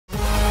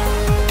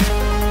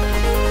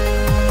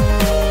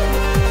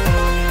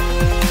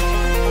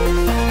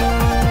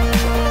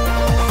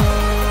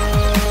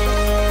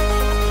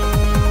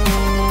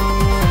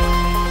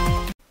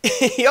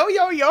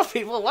Yo,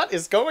 people, what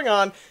is going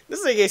on? This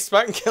is AKA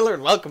Spartan Killer,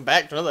 and welcome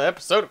back to another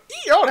episode of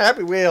Yo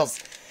Happy Wheels.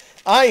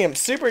 I am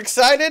super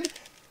excited.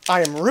 I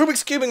am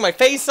Rubik's Cubing my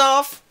face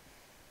off,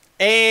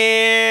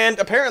 and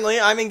apparently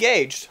I'm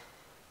engaged.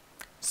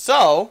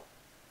 So,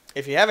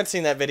 if you haven't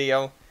seen that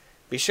video,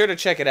 be sure to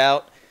check it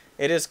out.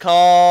 It is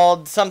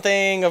called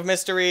something of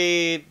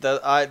mystery,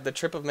 the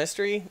trip of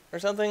mystery or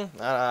something.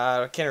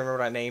 I can't remember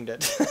what I named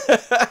it,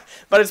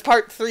 but it's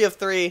part 3 of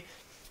 3.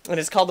 And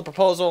it's called The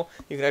Proposal.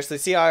 You can actually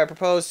see how I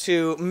proposed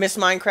to Miss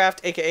Minecraft,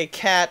 aka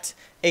Cat,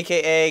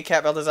 aka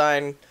Cat Bell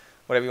Design,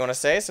 whatever you want to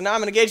say. So now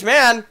I'm an engaged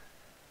man,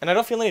 and I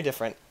don't feel any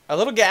different. A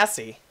little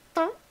gassy.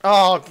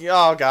 Oh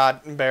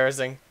God,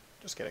 embarrassing.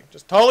 Just kidding.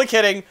 Just totally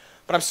kidding.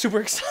 But I'm super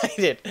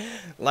excited.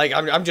 Like,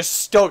 I'm just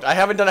stoked. I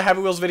haven't done a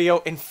Happy Wheels video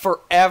in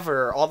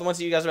forever. All the ones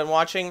that you guys have been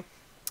watching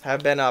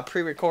have been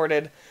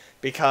pre-recorded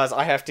because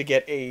I have to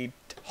get a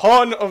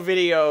ton of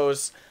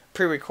videos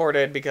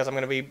pre-recorded because I'm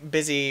going to be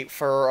busy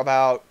for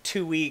about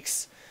 2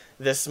 weeks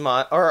this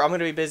month, or I'm going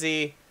to be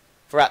busy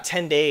for about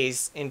 10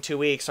 days in 2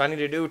 weeks, so I need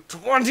to do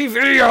 20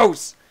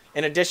 videos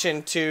in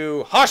addition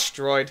to Hush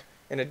Droid,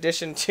 in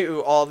addition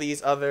to all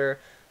these other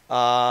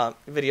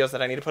videos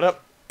that I need to put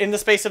up in the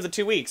space of the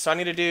 2 weeks. So I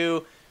need to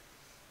do,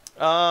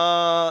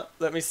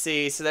 let me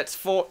see, so that's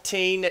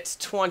 14, that's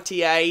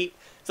 28,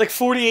 it's like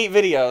 48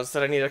 videos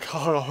that I need to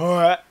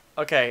call.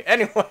 Okay,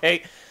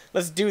 anyway,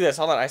 let's do this.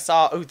 Hold on. I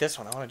saw... Ooh, this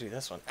one. I want to do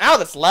this one. Ow,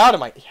 that's loud in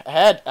my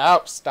head.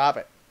 Ow, stop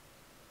it.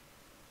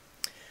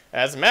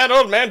 As a mad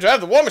old man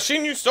drive the war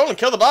machine you stole and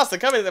kill the boss of the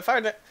company that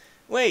fired that...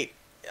 Wait.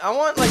 I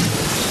want, like...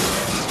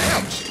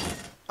 Ouch.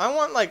 I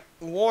want, like,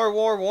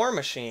 war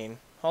machine.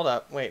 Hold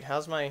up. Wait,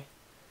 how's my...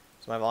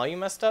 Is my volume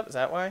messed up? Is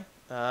that why?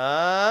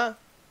 I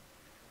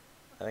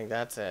think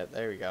that's it.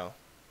 There we go.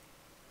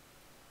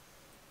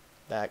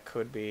 That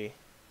could be...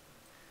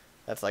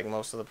 That's, like,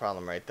 most of the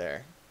problem right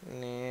there.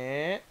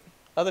 Nah.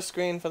 Other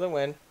screen for the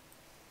win.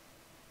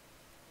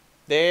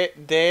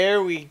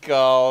 There we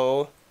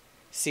go.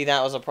 See,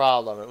 that was a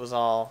problem. It was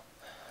all...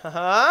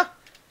 Haha.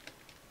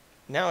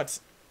 Now it's...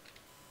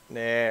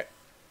 There.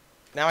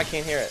 Now I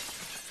can't hear it.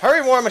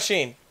 Hurry, War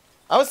Machine!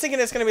 I was thinking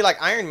it's going to be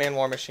like Iron Man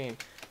War Machine.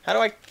 How do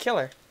I kill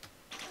her?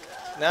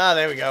 Ah,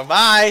 there we go.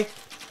 Bye!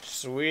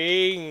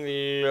 Swing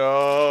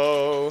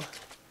low.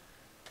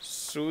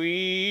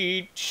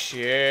 Sweet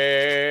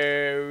chariot.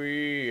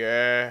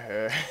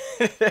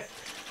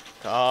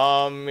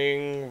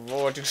 Coming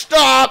for to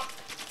stop!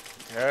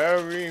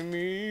 Carry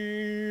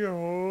me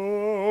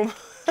home.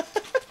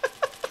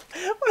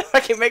 What if I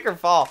can make her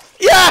fall?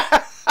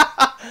 Yeah!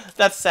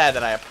 That's sad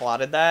that I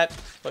applauded that.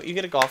 But you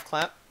get a golf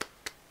clap.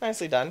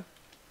 Nicely done.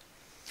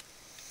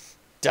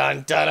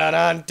 Dun dun dun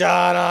dun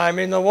dun! I'm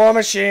in the war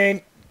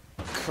machine!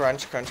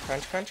 Crunch, crunch,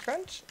 crunch, crunch,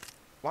 crunch.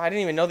 Wow, I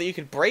didn't even know that you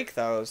could break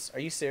those. Are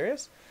you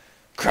serious?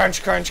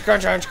 Crunch, crunch,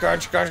 crunch, crunch,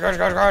 crunch, crunch, crunch,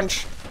 crunch,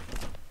 crunch.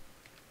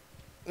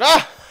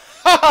 Ah!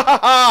 Ha ha ha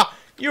ha!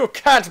 You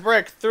can't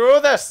break through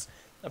this!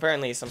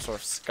 Apparently some sort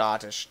of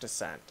Scottish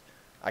descent.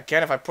 I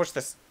can if I push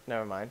this...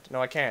 Never mind.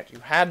 No, I can't. You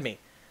had me.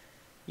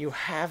 You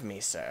have me,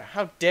 sir.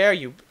 How dare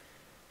you...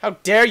 How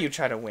dare you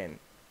try to win?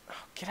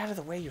 Oh, get out of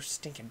the way, you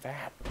stinking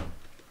van.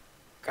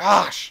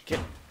 Gosh! Get...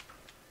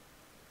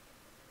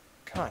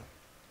 Come on.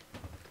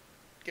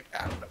 Get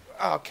out of the...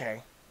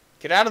 Okay.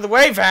 Get out of the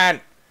way,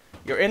 van!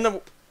 You're in the...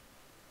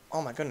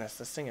 Oh my goodness,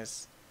 this thing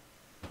is...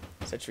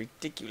 Such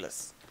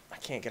ridiculous... I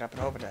can't get up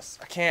and open this.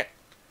 I can't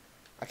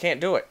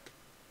do it.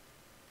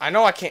 I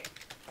know I can't.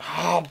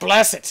 Oh,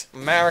 bless it.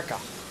 America.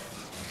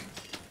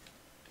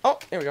 Oh,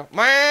 there we go.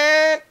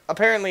 Man!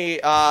 Apparently,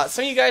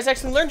 some of you guys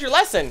actually learned your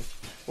lesson,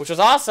 which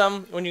was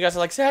awesome when you guys are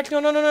like, Zach,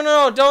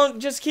 no, don't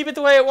just keep it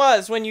the way it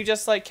was when you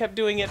just, like, kept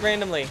doing it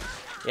randomly.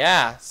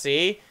 Yeah,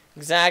 see?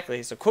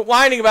 Exactly. So quit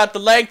whining about the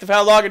length of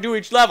how long I do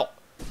each level.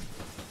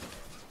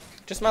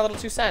 Just my little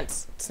 2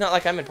 cents. It's not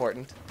like I'm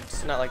important.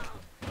 It's not like,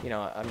 you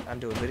know, I'm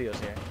doing videos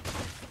here.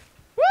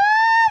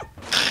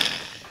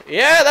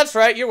 Yeah, that's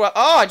right. You're well.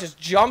 Oh, I just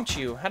jumped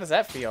you. How does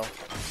that feel?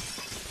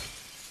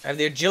 I have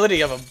the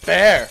agility of a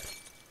bear.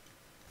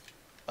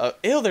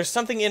 Ew, there's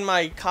something in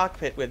my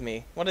cockpit with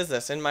me. What is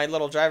this? In my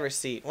little driver's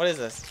seat. What is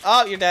this?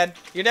 Oh, you're dead.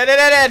 You're dead,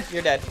 dead.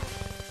 You're dead.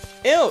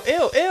 Ew,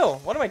 ew, ew.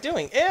 What am I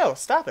doing? Ew,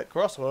 stop it.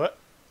 Gross, what?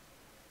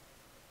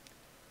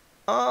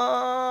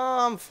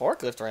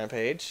 Forklift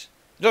rampage.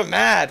 You're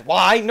mad.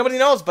 Why? Nobody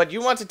knows, but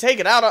you want to take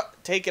it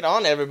out. Take it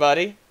on,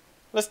 everybody.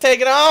 Let's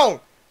take it on.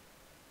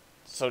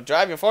 So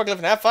drive your forklift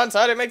and have fun.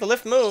 Sorry to make the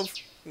lift move.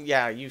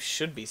 Yeah, you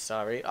should be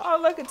sorry. Oh,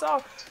 look, it's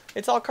all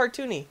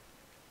cartoony.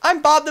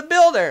 I'm Bob the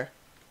Builder.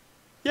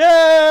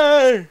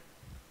 Yay!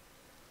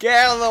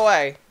 Get out of the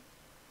way.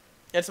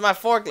 It's my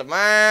forklift.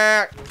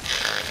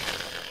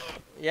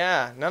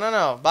 Yeah,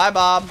 no. Bye,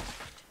 Bob.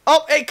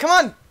 Oh, hey,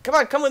 come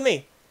with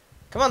me.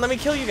 Come on, let me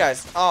kill you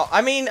guys. Oh,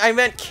 I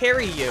meant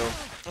carry you.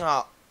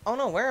 Oh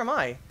no, where am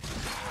I?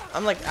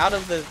 I'm like out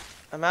of the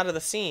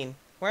scene.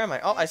 Where am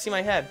I? Oh, I see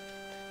my head.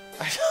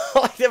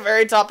 Like the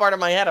very top part of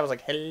my head, I was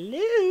like,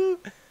 hello.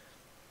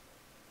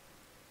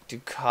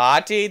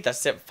 Ducati,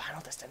 that's the final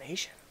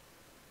destination.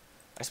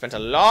 I spent a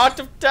lot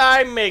of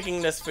time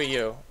making this for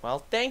you. Well,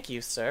 thank you,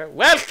 sir.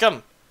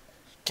 Welcome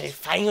to the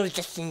final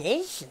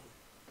destination.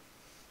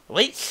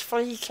 Wait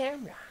for the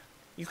camera.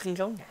 You can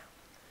go now.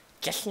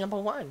 Guess number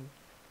 1.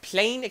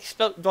 Plane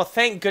explode. Well,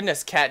 thank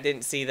goodness Cat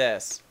didn't see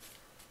this.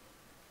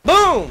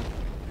 Boom!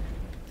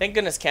 Thank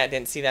goodness Cat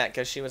didn't see that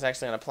because she was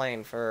actually on a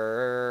plane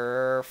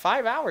for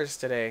 5 hours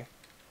today.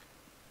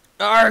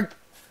 Arg!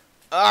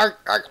 Arg!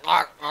 Arg!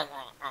 Arg! Arg!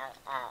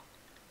 Arg!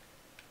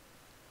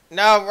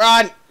 No,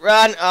 run!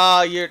 Run!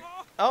 Oh, you're...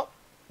 Oh,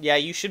 yeah,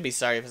 you should be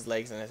sorry if his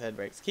legs and his head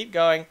breaks. Keep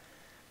going.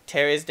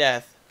 Terry's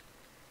death.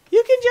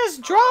 You can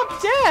just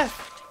drop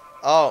death!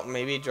 Oh,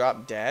 maybe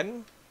drop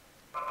dead?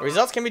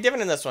 Results can be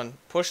different in this one.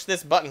 Push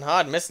this button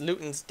hard. Miss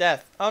Luton's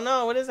death. Oh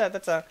no, what is that?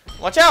 That's a...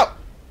 Watch out!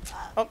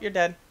 Oh, you're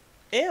dead.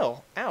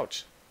 Ew.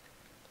 Ouch.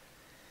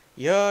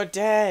 You're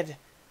dead.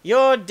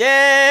 You're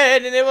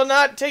dead, and it will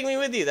not take me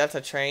with you. That's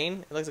a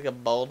train. It looks like a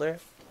boulder.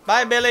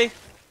 Bye, Billy.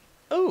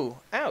 Ooh,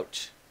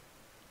 ouch.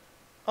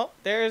 Oh,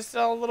 there's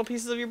all little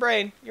pieces of your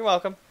brain. You're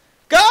welcome.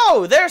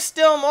 Go! There's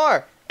still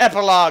more.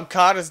 Epilogue,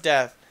 Carter's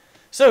death.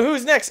 So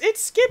who's next? It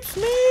skips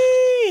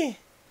me.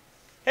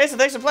 Hey, so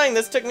thanks for playing.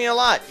 This took me a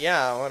lot.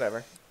 Yeah,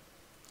 whatever.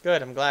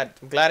 Good. I'm glad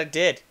it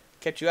did.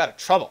 Kept you out of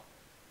trouble.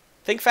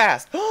 Think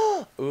fast.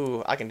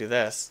 Ooh, I can do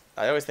this.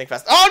 I always think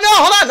fast. Oh no!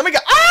 Hold on. Let me go.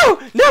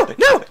 Oh no!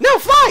 No! No!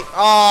 Fly!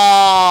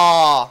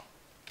 Oh!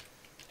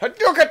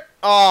 Hadouken!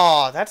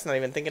 Oh, that's not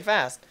even thinking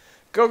fast.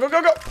 Go! Go!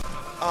 Go! Go!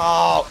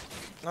 Oh!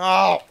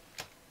 Oh!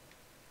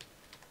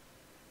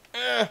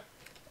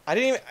 I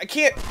didn't even.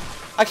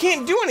 I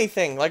can't do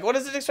anything. Like, what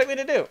does it expect me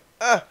to do?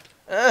 Oh,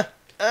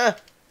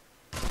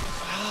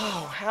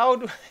 how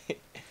do I?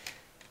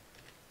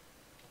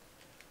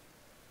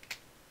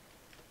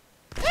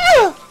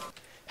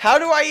 How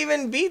do I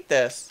even beat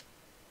this?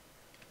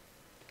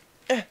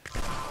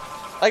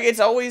 Like, it's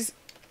always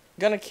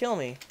gonna kill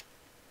me.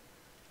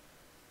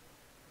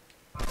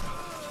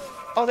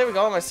 Oh, there we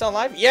go. Am I still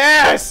alive?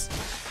 Yes!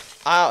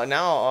 Oh,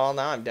 now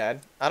I'm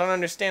dead. I don't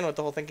understand what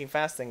the whole thinking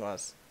fast thing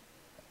was.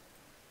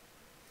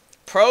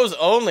 Pros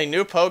only.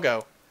 New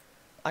Pogo.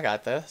 I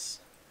got this.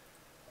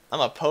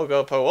 I'm a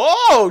Pogo.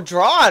 Oh,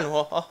 drawn.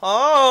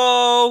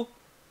 Whoa.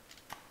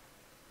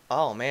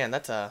 Oh, man.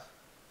 That's a...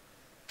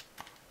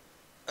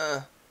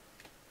 Oh!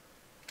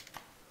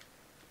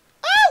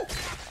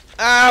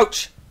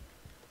 Ouch!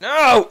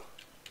 No!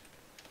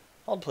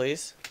 Hold,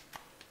 please.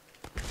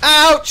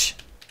 Ouch!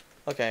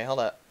 Okay, hold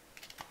up.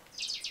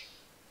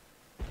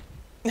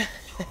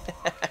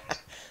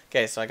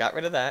 Okay, so I got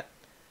rid of that.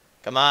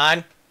 Come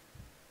on.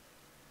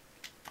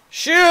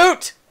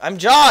 Shoot! I'm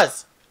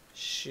Jaws.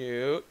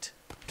 Shoot.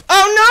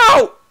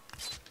 Oh,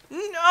 no!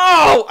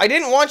 No! I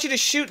didn't want you to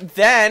shoot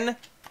then.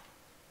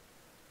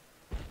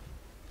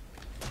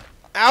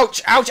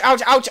 Ouch, ouch,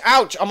 ouch, ouch,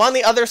 ouch. I'm on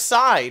the other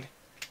side.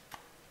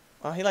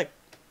 Well, he like...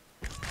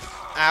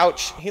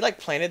 Ouch. He like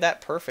planted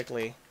that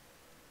perfectly.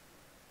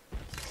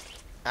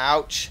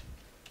 Ouch.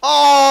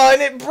 Oh,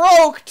 and it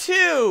broke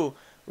too!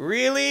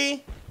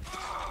 Really?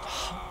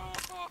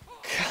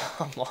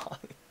 Come on.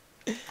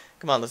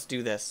 Come on, let's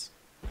do this.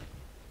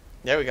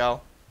 There we go.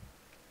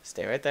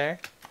 Stay right there.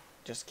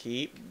 Just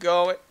keep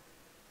going.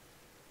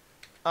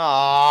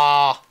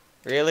 Ah,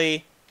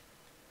 really?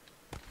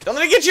 Don't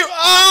let it get you.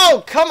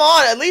 Oh, come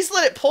on. At least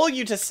let it pull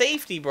you to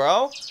safety,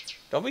 bro.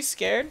 Don't be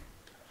scared.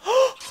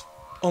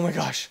 Oh my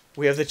gosh.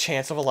 We have the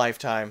chance of a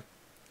lifetime.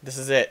 This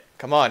is it.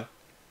 Come on.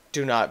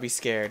 Do not be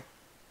scared.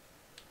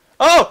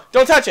 Oh,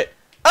 don't touch it.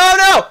 Oh,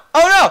 no.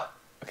 Oh, no.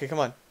 Okay, come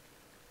on.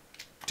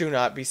 Do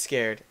not be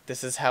scared.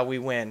 This is how we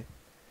win.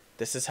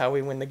 This is how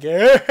we win the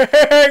game.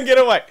 Get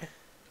away.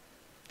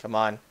 Come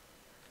on.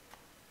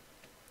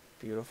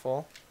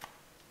 Beautiful.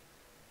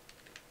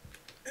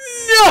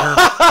 No!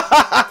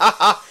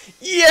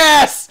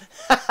 Yes!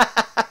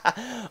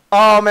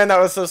 Oh, man, that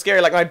was so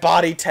scary. Like, my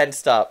body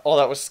tensed up. Oh,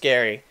 that was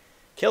scary.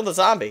 Killed the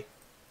zombie.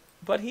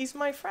 But he's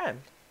my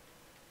friend.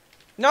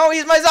 No,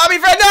 he's my zombie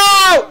friend.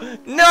 No!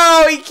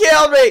 No, he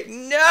killed me.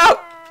 No!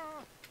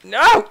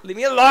 No! Leave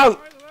me alone.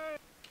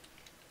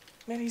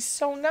 Man, he's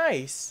so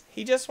nice.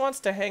 He just wants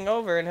to hang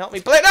over and help me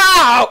plant.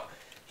 No!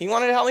 He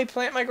wanted to help me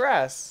plant my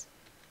grass.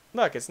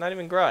 Look, it's not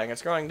even growing.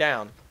 It's growing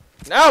down.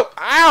 No!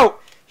 Ow!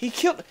 He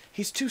killed...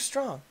 He's too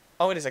strong.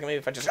 Oh, wait a second. Maybe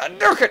if I just...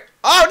 Nuke it!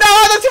 Oh,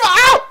 no! That's too far!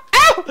 Ow!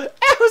 Ow!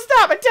 Ow!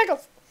 Stop! It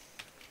tickles!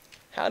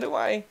 How do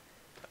I...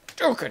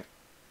 Nuke it!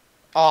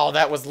 Oh,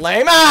 that was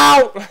lame.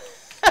 Ow!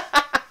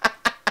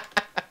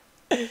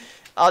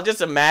 I'll just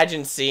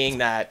imagine seeing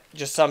that.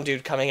 Just some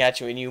dude coming at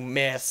you and you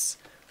miss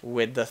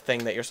with the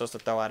thing that you're supposed to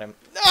throw at him.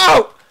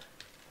 No!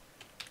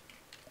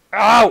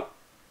 Ow!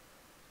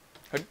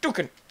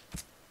 Hadouken!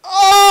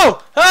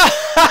 Oh!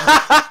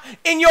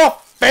 In your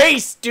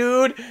face,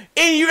 dude!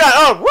 And you got...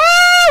 Oh,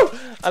 woo!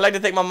 I'd like to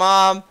thank my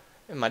mom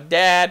and my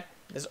dad.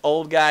 This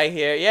old guy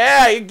here.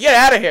 Yeah, you get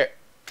out of here.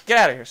 Get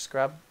out of here,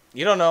 scrub.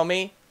 You don't know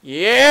me.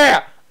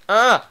 Yeah!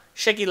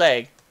 Shaky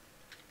leg.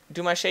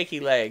 Do my shaky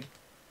leg.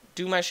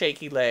 Do my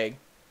shaky leg.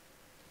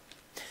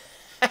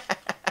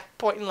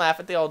 Point and laugh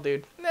at the old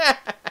dude.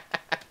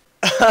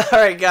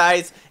 Alright,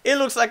 guys. It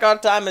looks like our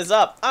time is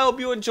up. I hope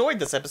you enjoyed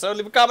this episode.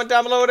 Leave a comment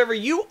down below whatever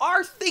you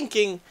are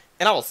thinking.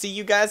 And I will see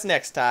you guys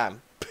next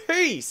time.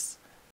 Peace!